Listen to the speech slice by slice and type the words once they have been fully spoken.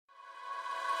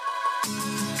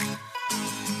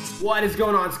What is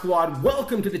going on, squad?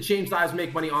 Welcome to the Change Lives,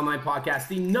 Make Money Online podcast,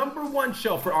 the #1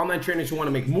 show for online trainers who want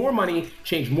to make more money,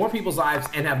 change more people's lives,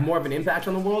 and have more of an impact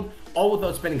on the world, all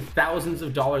without spending thousands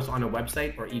of dollars on a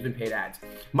website or even paid ads.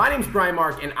 My name's Brian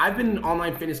Mark, and I've been an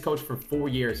online fitness coach for 4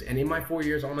 years. And in my 4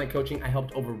 years online coaching, I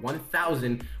helped over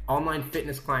 1,000 online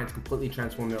fitness clients completely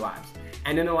transform their lives.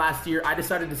 And in the last year, I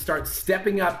decided to start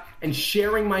stepping up and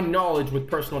sharing my knowledge with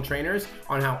personal trainers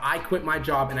on how I quit my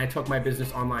job and I took my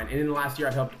business online. And in the last year,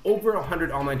 I've helped over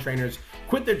 100 online trainers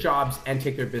quit their jobs and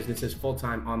take their businesses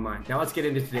full-time online. Now let's get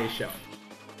into today's show.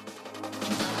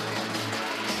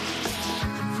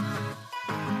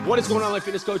 What is going on, online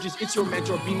fitness coaches? It's your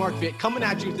mentor, B Mark Fit, coming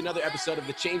at you with another episode of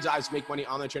the Change Lives, Make Money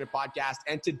Online Trainer podcast.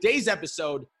 And today's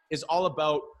episode is all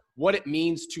about what it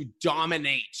means to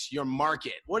dominate your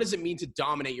market. What does it mean to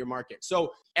dominate your market?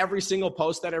 So every single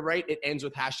post that I write, it ends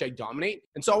with #dominate.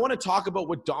 And so I want to talk about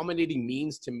what dominating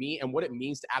means to me and what it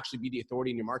means to actually be the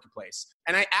authority in your marketplace.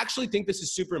 And I actually think this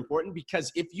is super important because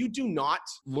if you do not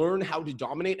learn how to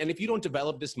dominate and if you don't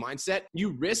develop this mindset,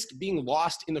 you risk being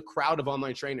lost in the crowd of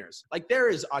online trainers. Like, there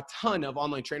is a ton of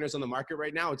online trainers on the market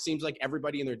right now. It seems like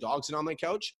everybody and their dog's an online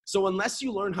coach. So unless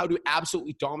you learn how to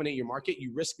absolutely dominate your market,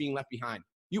 you risk being left behind.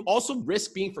 You also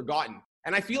risk being forgotten.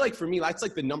 And I feel like for me, that's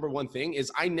like the #1 thing is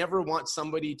I never want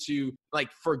somebody to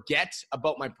forget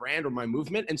about my brand or my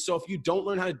movement. And so if you don't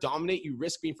learn how to dominate, you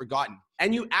risk being forgotten.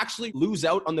 And you actually lose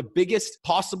out on the biggest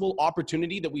possible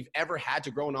opportunity that we've ever had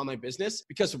to grow an online business,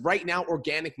 because right now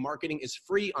organic marketing is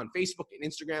free on Facebook and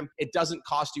Instagram. It doesn't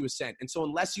cost you a cent. And so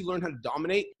unless you learn how to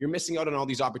dominate, you're missing out on all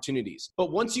these opportunities.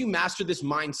 But once you master this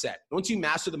mindset, once you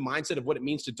master the mindset of what it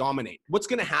means to dominate, what's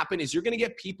going to happen is you're going to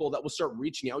get people that will start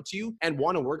reaching out to you and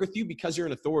want to work with you because you're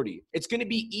an authority. It's going to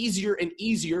be easier and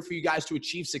easier for you guys to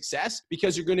achieve success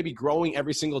because you're going to be growing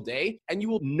every single day, and you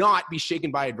will not be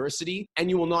shaken by adversity, and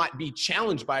you will not be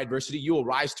challenged by adversity. You will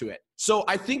rise to it. So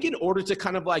I think in order to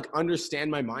kind of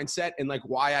understand my mindset and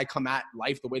why I come at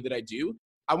life the way that I do,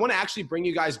 I want to actually bring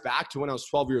you guys back to when I was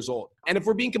 12 years old. And if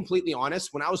we're being completely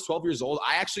honest, when I was 12 years old,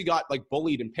 I actually got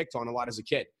bullied and picked on a lot as a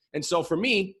kid. And so for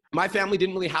me, my family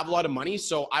didn't really have a lot of money,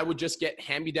 so I would just get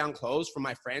hand-me-down clothes from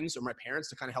my friends or my parents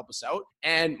to kind of help us out.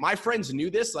 And my friends knew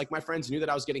this, my friends knew that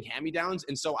I was getting hand-me-downs.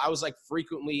 And so I was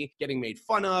frequently getting made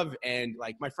fun of, and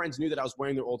my friends knew that I was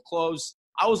wearing their old clothes.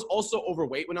 I was also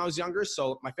overweight when I was younger,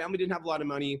 so my family didn't have a lot of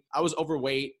money. I was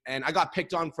overweight, and I got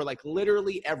picked on for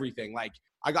literally everything.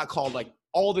 I got called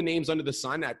all the names under the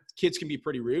sun. That kids can be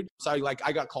pretty rude. So I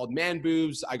got called man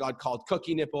boobs, I got called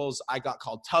cookie nipples, I got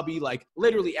called tubby,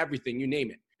 literally everything, you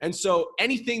name it. And so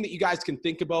anything that you guys can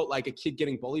think about, a kid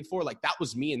getting bullied for, that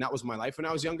was me and that was my life when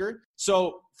I was younger.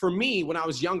 So for me, when I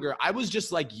was younger, I was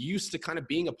just used to kind of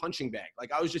being a punching bag.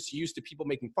 I was just used to people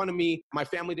making fun of me. My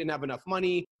family didn't have enough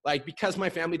money. Because my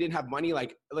family didn't have money,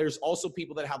 there's also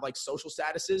people that have social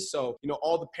statuses. So,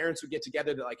 all the parents would get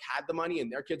together that had the money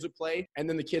and their kids would play. And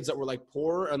then the kids that were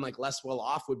poor and less well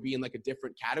off would be in a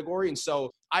different category. And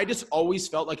so I just always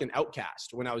felt like an outcast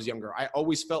when I was younger. I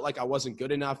always felt like I wasn't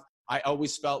good enough. I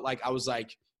always felt like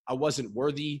I wasn't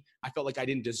worthy. I felt like I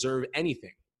didn't deserve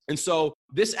anything. And so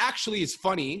this actually is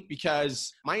funny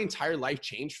because my entire life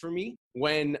changed for me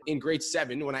when in grade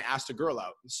 7, when I asked a girl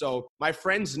out. So my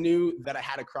friends knew that I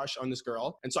had a crush on this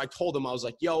girl. And so I told them, I was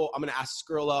like, yo, I'm going to ask this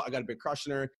girl out. I got a big crush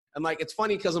on her. And it's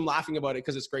funny because I'm laughing about it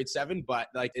because it's grade 7, but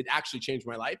it actually changed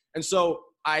my life. And so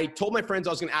I told my friends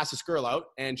I was going to ask this girl out,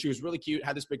 and she was really cute,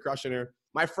 had this big crush on her.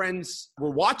 My friends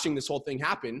were watching this whole thing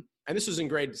happen. And this was in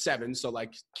grade 7, so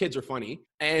kids are funny.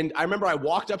 And I remember I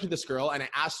walked up to this girl and I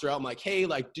asked her out, I'm like, hey,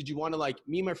 did you want to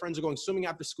me and my friends are going swimming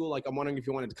after school. I'm wondering if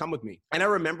you wanted to come with me. And I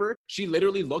remember she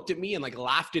literally looked at me and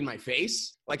laughed in my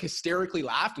face, hysterically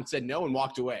laughed and said no and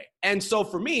walked away. And so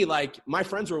for me, my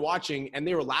friends were watching and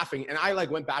they were laughing, and I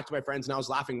went back to my friends and I was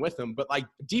laughing with them. But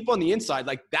deep on the inside,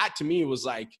 that to me was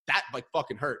that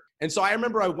fucking hurt. And so I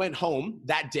remember I went home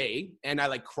that day and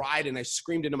I cried and I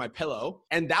screamed into my pillow.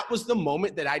 And that was the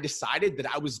moment that I decided that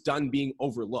I was done being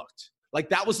overlooked.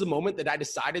 That was the moment that I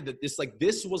decided that this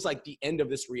was the end of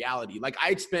this reality. I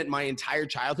had spent my entire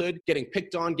childhood getting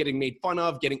picked on, getting made fun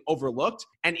of, getting overlooked.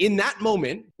 And in that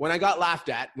moment, when I got laughed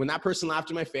at, when that person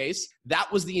laughed in my face,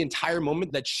 that was the entire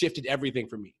moment that shifted everything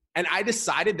for me. And I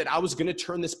decided that I was going to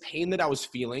turn this pain that I was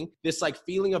feeling, this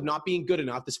feeling of not being good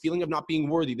enough, this feeling of not being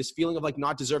worthy, this feeling of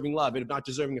not deserving love and of not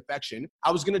deserving affection,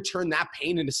 I was going to turn that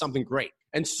pain into something great.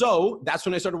 And so that's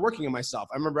when I started working on myself.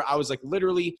 I remember I was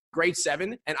literally grade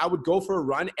 7 and I would go for a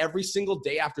run every single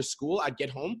day after school. I'd get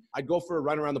home, I'd go for a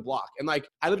run around the block. And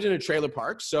I lived in a trailer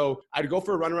park. So I'd go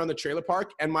for a run around the trailer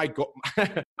park and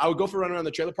I I would go for a run around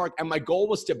the trailer park, and my goal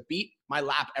was to beat my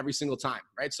lap every single time,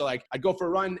 right? So like I'd go for a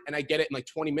run and I get it in like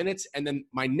 20 minutes. And then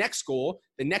my next goal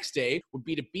the next day would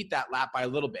be to beat that lap by a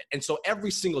little bit. And so every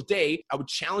single day I would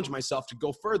challenge myself to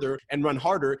go further and run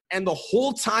harder. And the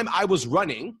whole time I was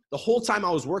running, the whole time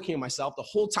I was working on myself, the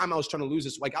whole time I was trying to lose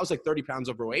this, like I was like 30 pounds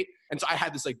overweight. And so I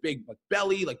had this like big like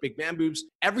belly, like big man boobs.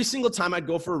 Every single time I'd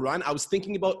go for a run, I was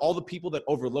thinking about all the people that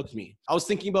overlooked me. I was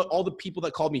thinking about all the people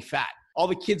that called me fat, all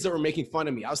the kids that were making fun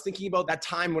of me. I was thinking about that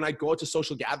time when I'd go out to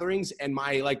social gatherings and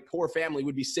my like poor family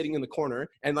would be sitting in the corner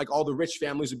and like all the rich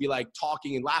families would be like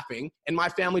talking and laughing. And my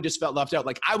family just felt left out.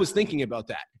 Like I was thinking about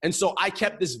that. And so I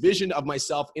kept this vision of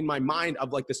myself in my mind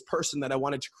of like this person that I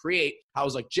wanted to create. I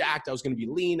was like jacked. I was going to be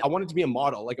lean. I wanted to be a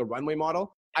model, like a runway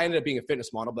model. I ended up being a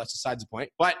fitness model, but that's besides the point.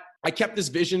 But I kept this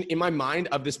vision in my mind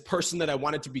of this person that I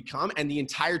wanted to become. And the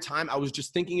entire time I was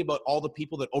just thinking about all the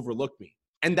people that overlooked me.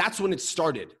 And that's when it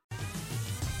started.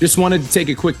 Just wanted to take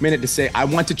a quick minute to say, I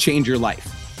want to change your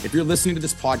life. If you're listening to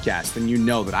this podcast, then you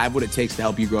know that I have what it takes to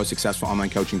help you grow a successful online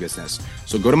coaching business.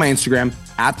 So go to my Instagram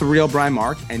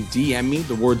 @TheRealBrianMark and DM me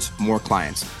the words more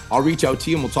clients. I'll reach out to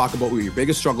you and we'll talk about what your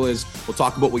biggest struggle is. We'll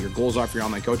talk about what your goals are for your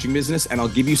online coaching business, and I'll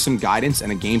give you some guidance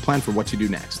and a game plan for what to do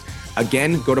next.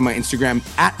 Again, go to my Instagram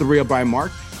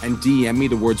 @TheRealBrianMark and DM me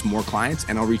the words more clients,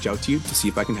 and I'll reach out to you to see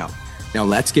if I can help. Now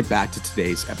let's get back to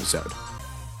today's episode.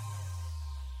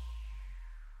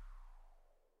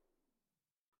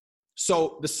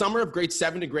 So the summer of grade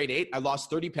 7 to grade 8, I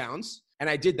lost 30 pounds. And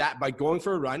I did that by going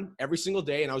for a run every single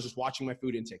day. And I was just watching my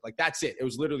food intake. Like that's it. It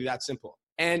was literally that simple.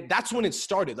 And that's when it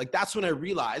started. Like that's when I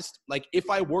realized, like if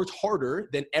I worked harder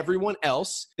than everyone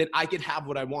else, then I could have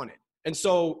what I wanted. And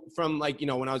so from like, you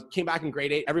know, when I came back in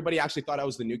grade 8, everybody actually thought I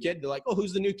was the new kid. They're like, oh,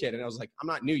 who's the new kid? And I was like, I'm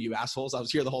not new, you assholes. I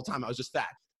was here the whole time. I was just fat.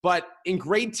 But in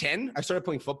grade 10, I started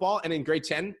playing football. And in grade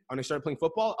 10, when I started playing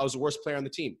football, I was the worst player on the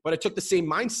team. But I took the same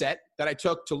mindset that I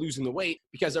took to losing the weight,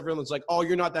 because everyone was like, oh,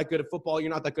 you're not that good at football. You're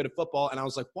not that good at football. And I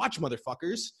was like, watch,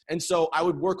 motherfuckers. And so I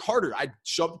would work harder. I'd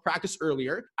show up to practice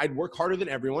earlier. I'd work harder than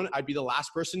everyone. I'd be the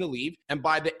last person to leave. And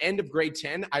by the end of grade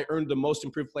 10, I earned the most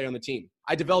improved player on the team.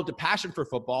 I developed a passion for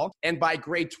football. And by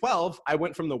grade 12, I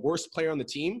went from the worst player on the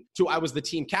team to I was the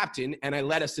team captain, and I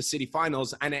led us to city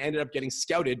finals. And I ended up getting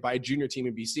scouted by a junior team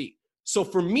in BC. So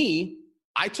for me,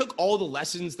 I took all the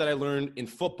lessons that I learned in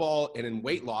football and in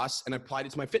weight loss and applied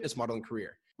it to my fitness modeling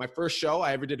career. My first show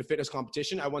I ever did a fitness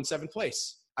competition, I won 7th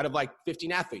place out of like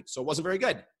 15 athletes. So it wasn't very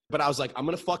good. But I was like, I'm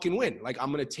going to fucking win. Like,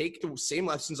 I'm going to take the same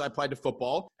lessons I applied to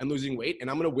football and losing weight, and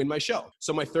I'm going to win my show.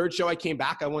 So my third show I came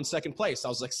back, I won 2nd place. I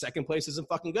was like, 2nd place isn't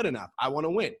fucking good enough. I want to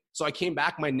win. So I came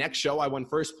back, my next show, I won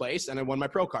 1st place, and I won my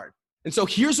pro card. And so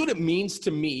here's what it means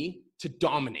to me to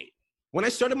dominate. When I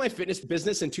started my fitness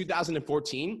business in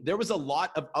 2014, there was a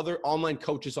lot of other online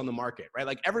coaches on the market, right?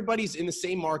 Like everybody's in the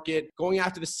same market, going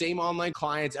after the same online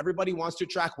clients. Everybody wants to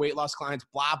attract weight loss clients,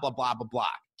 blah, blah, blah, blah, blah.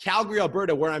 Calgary,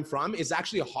 Alberta, where I'm from, is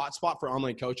actually a hotspot for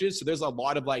online coaches. So there's a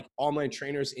lot of like online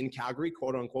trainers in Calgary,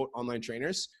 quote unquote, online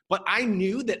trainers. But I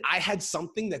knew that I had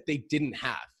something that they didn't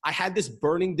have. I had this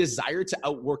burning desire to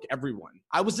outwork everyone.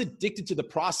 I was addicted to the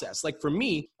process. Like for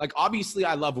me, like obviously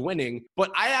I love winning, but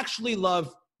I actually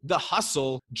love the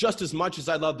hustle just as much as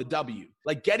I love the W.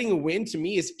 Like getting a win to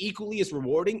me is equally as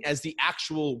rewarding as the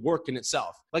actual work in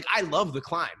itself. Like I love the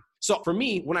climb. So for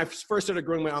me, when I first started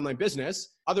growing my online business,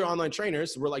 other online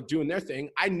trainers were like doing their thing.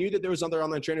 I knew that there was other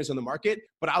online trainers on the market,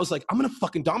 but I was like, I'm going to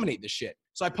fucking dominate this shit.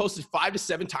 So I posted 5 to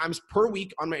 7 times per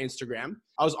week on my Instagram.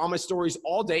 I was on my stories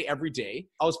all day, every day.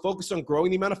 I was focused on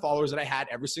growing the amount of followers that I had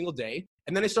every single day.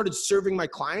 And then I started serving my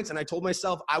clients, and I told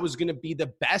myself I was going to be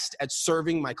the best at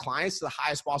serving my clients to the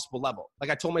highest possible level. Like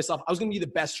I told myself I was going to be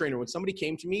the best trainer. When somebody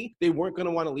came to me, they weren't going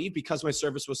to want to leave because my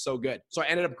service was so good. So I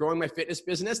ended up growing my fitness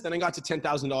business. Then I got to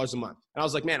 $10,000 a month. And I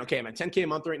was like, man, okay, I'm at $10K a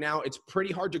month right now. It's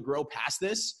pretty hard to grow past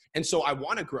this. And so I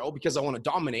want to grow because I want to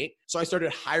dominate. So I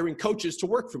started hiring coaches to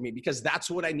work for me because that's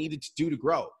what I needed to do to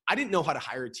grow. I didn't know how to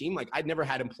hire a team. Like I'd never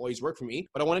had employees work for me,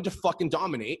 but I wanted to fucking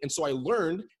dominate. And so I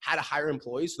learned how to hire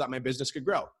employees so that my business could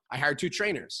grow. I hired 2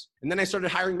 trainers, and then I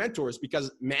started hiring mentors because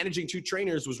managing 2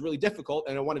 trainers was really difficult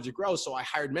and I wanted to grow. So I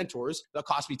hired mentors that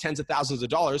cost me tens of thousands of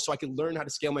dollars so I could learn how to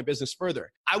scale my business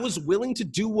further. I was willing to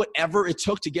do whatever it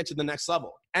took to get to the next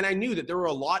level. And I knew that there were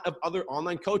a lot of other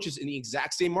online coaches in the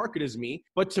exact same market as me.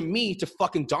 But to me, to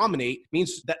fucking dominate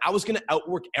means that I was going to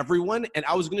outwork everyone, and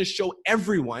I was going to show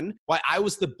everyone why I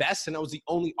was the best and I was the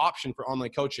only option for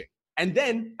online coaching. And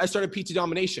then I started PT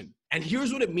Domination. And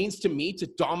here's what it means to me to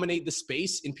dominate the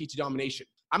space in PT Domination.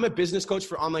 I'm a business coach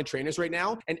for online trainers right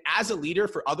now. And as a leader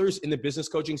for others in the business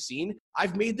coaching scene,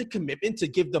 I've made the commitment to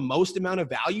give the most amount of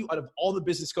value out of all the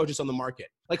business coaches on the market.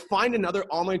 Like, find another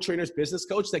online trainer's business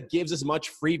coach that gives as much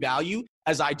free value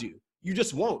as I do. You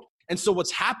just won't. And so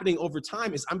what's happening over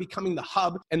time is I'm becoming the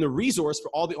hub and the resource for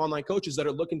all the online coaches that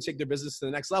are looking to take their business to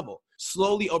the next level.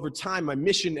 Slowly over time, my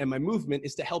mission and my movement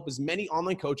is to help as many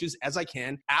online coaches as I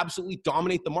can absolutely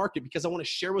dominate the market, because I want to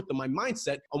share with them my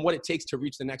mindset on what it takes to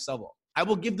reach the next level. I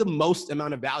will give the most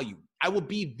amount of value. I will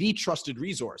be the trusted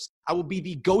resource. I will be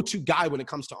the go-to guy when it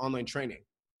comes to online training.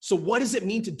 So what does it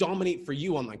mean to dominate for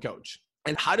you, online coach?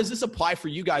 And how does this apply for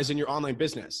you guys in your online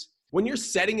business? When you're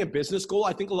setting a business goal,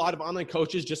 I think a lot of online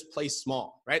coaches just play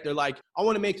small, right? They're like, I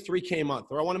want to make 3K a month,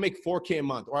 or I want to make 4K a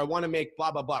month, or I want to make blah,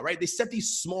 blah, blah, right? They set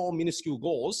these small, minuscule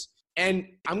goals. And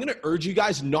I'm going to urge you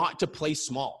guys not to play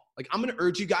small. Like, I'm going to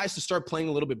urge you guys to start playing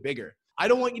a little bit bigger. I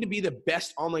don't want you to be the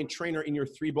best online trainer in your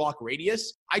 3-block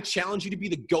radius. I challenge you to be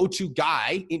the go-to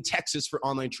guy in Texas for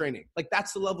online training. Like,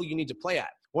 that's the level you need to play at.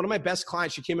 One of my best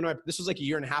clients, she came into this was like a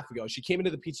year and a half ago. She came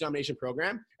into the Pizza Domination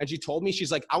program and she told me,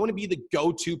 she's like, I want to be the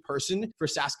go-to person for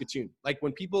Saskatoon. Like,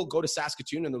 when people go to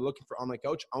Saskatoon and they're looking for online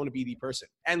coach, I want to be the person.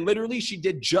 And literally she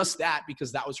did just that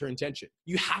because that was her intention.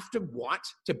 You have to want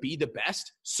to be the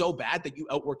best so bad that you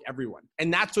outwork everyone.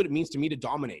 And that's what it means to me to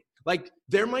dominate. Like,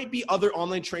 there might be other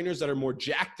online trainers that are more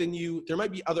jacked than you. There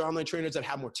might be other online trainers that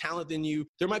have more talent than you.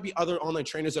 There might be other online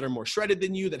trainers that are more shredded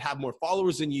than you, that have more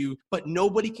followers than you, but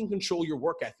nobody can control your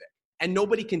work ethic and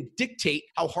nobody can dictate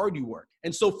how hard you work.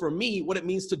 And so for me, what it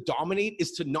means to dominate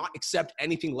is to not accept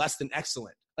anything less than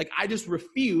excellent. Like, I just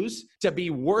refuse to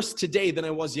be worse today than I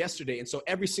was yesterday. And so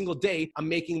every single day, I'm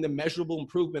making the measurable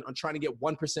improvement on trying to get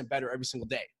 1% better every single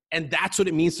day. And that's what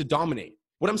it means to dominate.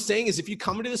 What I'm saying is, if you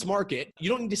come into this market, you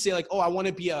don't need to say like, oh, I want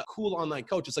to be a cool online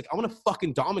coach. It's like, I want to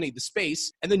fucking dominate the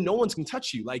space, and then no one's can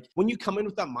touch you. Like, when you come in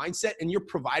with that mindset and you're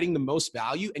providing the most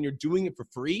value and you're doing it for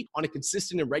free on a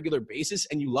consistent and regular basis,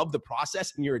 and you love the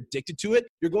process and you're addicted to it,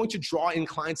 you're going to draw in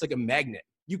clients like a magnet.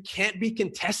 You can't be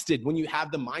contested when you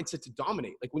have the mindset to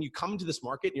dominate. Like, when you come into this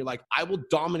market and you're like, I will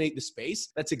dominate the space,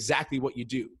 that's exactly what you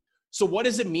do. So what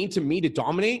does it mean to me to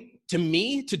dominate? To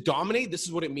me, to dominate, this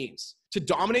is what it means. To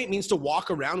dominate means to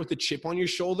walk around with a chip on your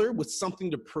shoulder with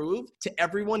something to prove to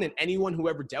everyone and anyone who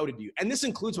ever doubted you. And this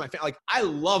includes my family. Like, I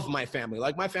love my family.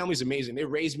 Like, my family's amazing. They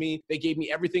raised me. They gave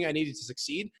me everything I needed to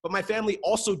succeed. But my family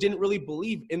also didn't really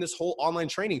believe in this whole online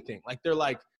training thing. Like, they're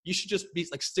like, you should just be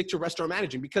like, stick to restaurant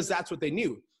managing, because that's what they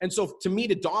knew. And so to me,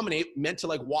 to dominate meant to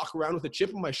like walk around with a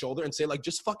chip on my shoulder and say like,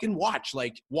 just fucking watch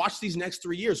these next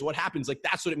 3 years. What happens? Like,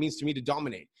 that's what it means to me to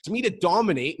dominate. To me, to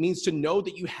dominate means to know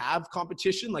that you have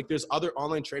competition. Like, there's other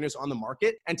online trainers on the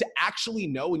market, and to actually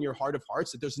know in your heart of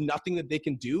hearts that there's nothing that they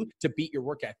can do to beat your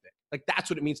work ethic. Like, that's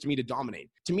what it means to me to dominate.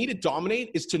 To me, to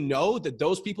dominate is to know that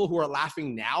those people who are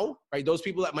laughing now, right? Those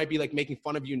people that might be like making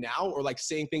fun of you now or like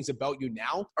saying things about you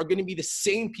now are going to be the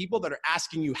same people that are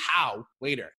asking you how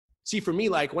later. See, for me,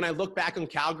 like, when I look back on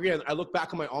Calgary and I look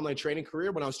back on my online training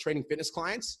career, when I was training fitness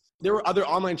clients, there were other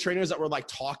online trainers that were like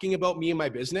talking about me and my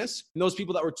business. And those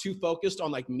people that were too focused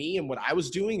on like me and what I was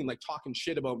doing and like talking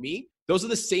shit about me, those are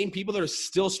the same people that are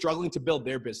still struggling to build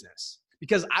their business.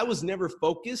 Because I was never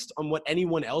focused on what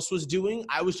anyone else was doing.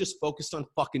 I was just focused on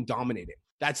fucking dominating.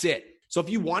 That's it. So if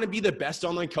you want to be the best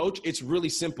online coach, it's really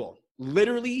simple.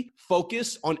 Literally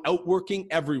focus on outworking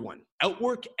everyone.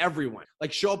 Outwork everyone.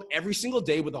 Like, show up every single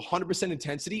day with 100%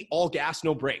 intensity, all gas,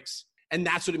 no breaks. And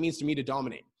that's what it means to me to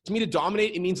dominate. To me, to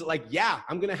dominate, it means that like, yeah,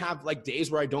 I'm going to have like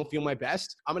days where I don't feel my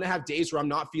best. I'm going to have days where I'm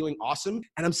not feeling awesome,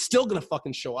 and I'm still going to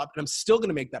fucking show up, and I'm still going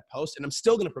to make that post, and I'm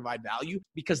still going to provide value,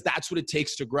 because that's what it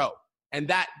takes to grow. And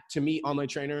that, to me, online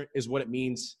trainer, is what it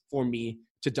means for me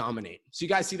to dominate. So you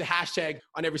guys see the hashtag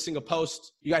on every single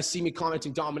post. You guys see me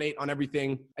commenting dominate on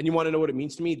everything, and you want to know what it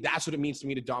means to me? That's what it means to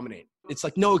me to dominate. It's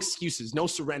like no excuses, no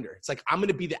surrender. It's like, I'm going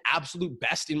to be the absolute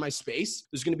best in my space.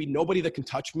 There's going to be nobody that can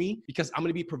touch me, because I'm going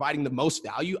to be providing the most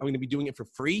value. I'm going to be doing it for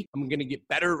free. I'm going to get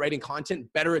better at writing content,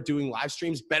 better at doing live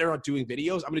streams, better at doing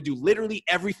videos. I'm going to do literally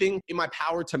everything in my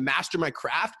power to master my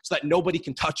craft so that nobody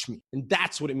can touch me. And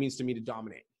that's what it means to me to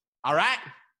dominate. All right,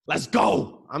 let's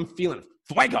go. I'm feeling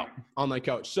fuego, online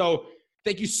coach. So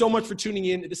thank you so much for tuning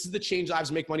in. This is the Change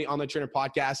Lives, Make Money Online Trainer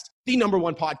podcast, the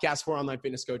 #1 podcast for online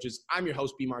fitness coaches. I'm your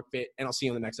host, B Mark Fit, and I'll see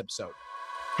you on the next episode.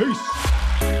 Peace.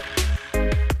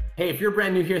 Hey, if you're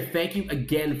brand new here, thank you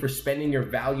again for spending your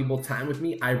valuable time with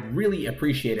me. I really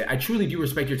appreciate it. I truly do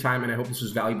respect your time, and I hope this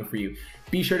was valuable for you.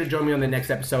 Be sure to join me on the next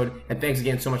episode, and thanks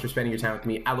again so much for spending your time with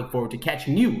me. I look forward to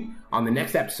catching you on the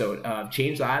next episode of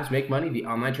Change Lives, Make Money, the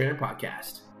Online Trainer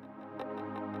Podcast.